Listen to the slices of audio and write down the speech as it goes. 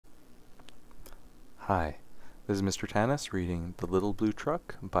Hi, this is Mr. Tannas reading The Little Blue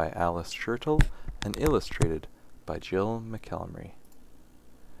Truck by Alice Schertle and illustrated by Jill McElmry.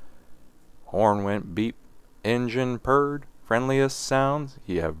 Horn went beep, engine purred, friendliest sounds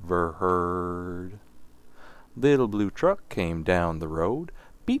you ever heard. Little Blue Truck came down the road,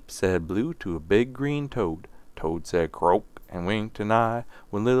 beep said Blue to a big green toad. Toad said croak and winked an eye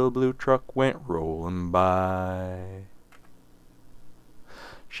when Little Blue Truck went rolling by.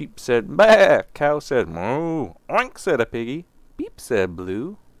 Sheep said bah, cow said moo, oink said a piggy, beep said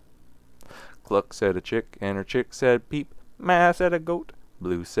Blue. Cluck said a chick, and her chick said peep, ma said a goat,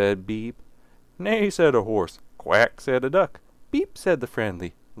 Blue said beep. Neigh said a horse, quack said a duck, beep said the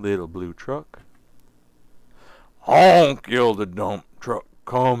friendly Little Blue Truck. Honk, yelled the dump truck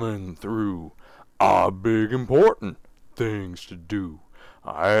coming through. Big important things to do.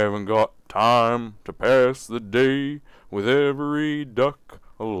 I haven't got time to pass the day with every duck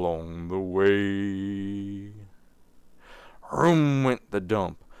along the way. Room went the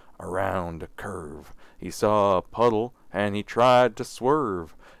dump around a curve. He saw a puddle and he tried to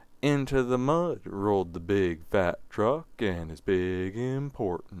swerve. Into the mud rolled the big fat truck and his big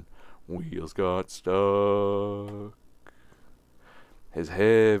important wheels got stuck. His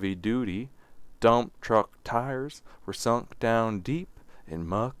heavy duty dump truck tires were sunk down deep in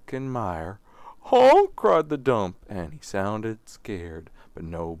muck and mire. Honk, cried the dump, and he sounded scared, but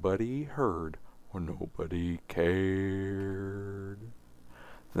nobody heard or nobody cared.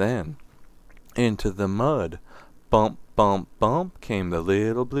 Then into the mud, bump, bump, bump, came the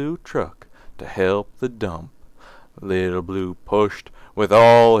Little Blue Truck to help the dump. Little Blue pushed with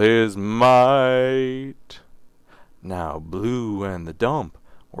all his might. Now Blue and the dump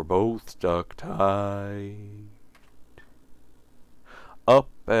were both stuck tight. Up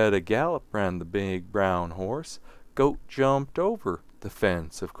at a gallop ran the big brown horse. Goat jumped over the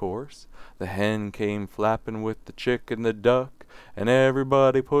fence, of course. The hen came flapping with the chick and the duck, and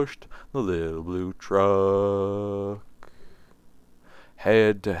everybody pushed the Little Blue Truck.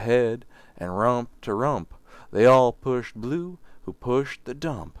 Head to head and rump to rump, they all pushed Blue, who pushed the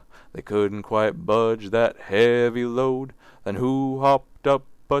dump. They couldn't quite budge that heavy load. Then who hopped up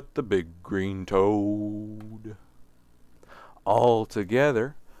but the big green toad? All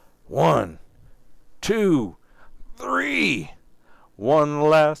together, 1, 2, 3. One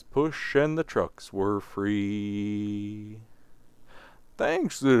last push and the trucks were free.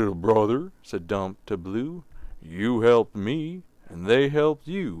 Thanks, little brother, said Dump to Blue. You helped me, and they helped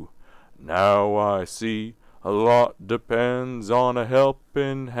you. Now I see a lot depends on a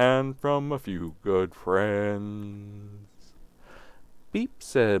helping hand from a few good friends. Beep,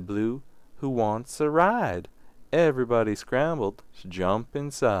 said Blue, who wants a ride? Everybody scrambled to jump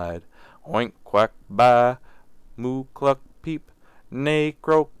inside. Oink, quack, baa, moo, cluck, peep, neigh,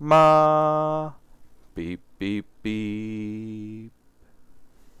 croak, ma. Beep, beep, beep.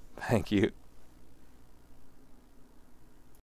 Thank you.